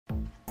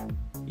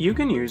You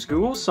can use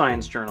Google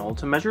Science Journal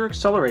to measure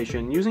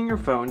acceleration using your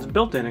phone's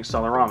built-in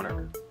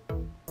accelerometer.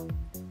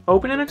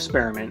 Open an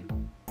experiment,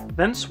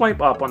 then swipe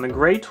up on the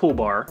gray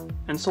toolbar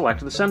and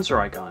select the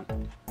sensor icon.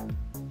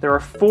 There are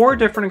 4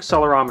 different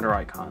accelerometer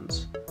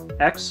icons: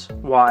 X,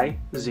 Y,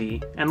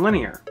 Z, and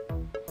linear.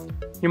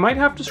 You might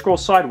have to scroll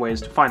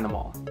sideways to find them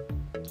all.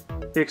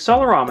 The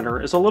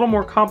accelerometer is a little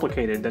more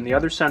complicated than the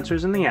other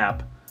sensors in the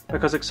app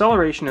because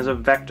acceleration is a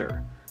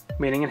vector,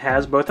 meaning it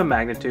has both a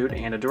magnitude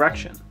and a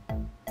direction.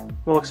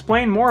 We'll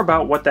explain more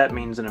about what that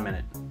means in a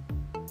minute.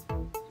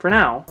 For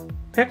now,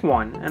 pick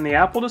one and the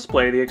app will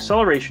display the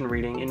acceleration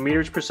reading in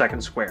meters per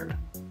second squared.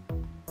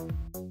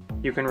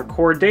 You can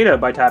record data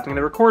by tapping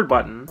the record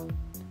button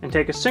and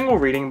take a single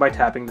reading by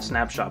tapping the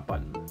snapshot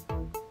button.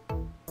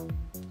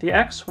 The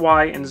X,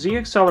 Y, and Z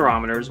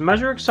accelerometers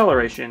measure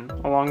acceleration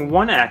along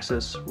one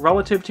axis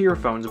relative to your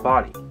phone's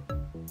body.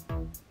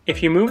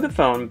 If you move the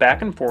phone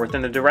back and forth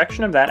in the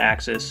direction of that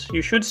axis,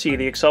 you should see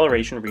the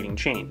acceleration reading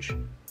change.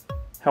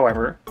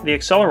 However, the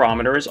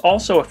accelerometer is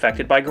also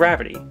affected by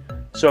gravity,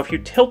 so if you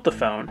tilt the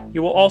phone,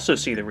 you will also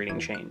see the reading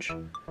change.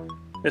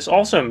 This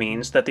also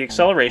means that the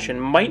acceleration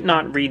might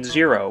not read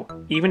 0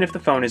 even if the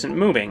phone isn't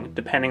moving,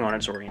 depending on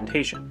its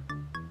orientation.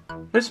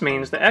 This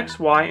means the X,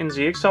 Y, and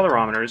Z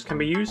accelerometers can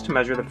be used to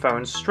measure the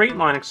phone's straight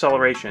line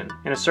acceleration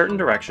in a certain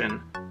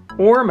direction,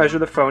 or measure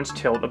the phone's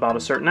tilt about a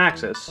certain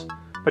axis,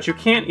 but you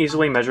can't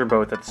easily measure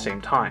both at the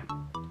same time.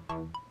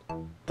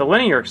 The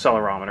linear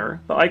accelerometer,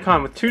 the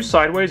icon with 2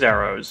 sideways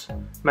arrows,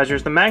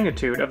 measures the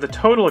magnitude of the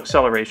total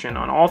acceleration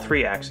on all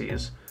 3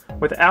 axes,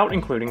 without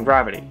including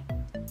gravity.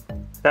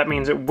 That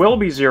means it will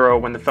be 0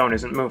 when the phone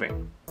isn't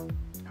moving.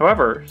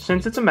 However,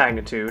 since it's a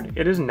magnitude,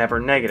 it is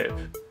never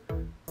negative.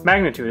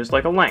 Magnitude is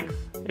like a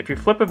length. If you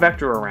flip a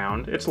vector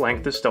around, its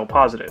length is still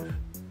positive.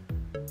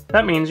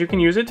 That means you can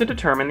use it to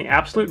determine the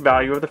absolute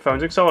value of the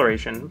phone's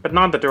acceleration, but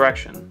not the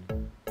direction.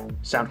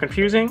 Sound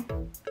confusing?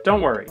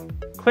 Don't worry.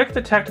 Click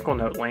the technical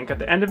note link at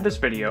the end of this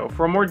video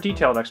for a more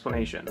detailed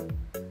explanation.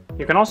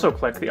 You can also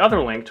click the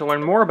other link to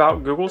learn more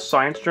about Google's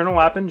Science Journal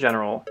app in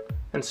general,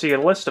 and see a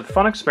list of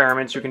fun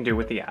experiments you can do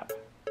with the app.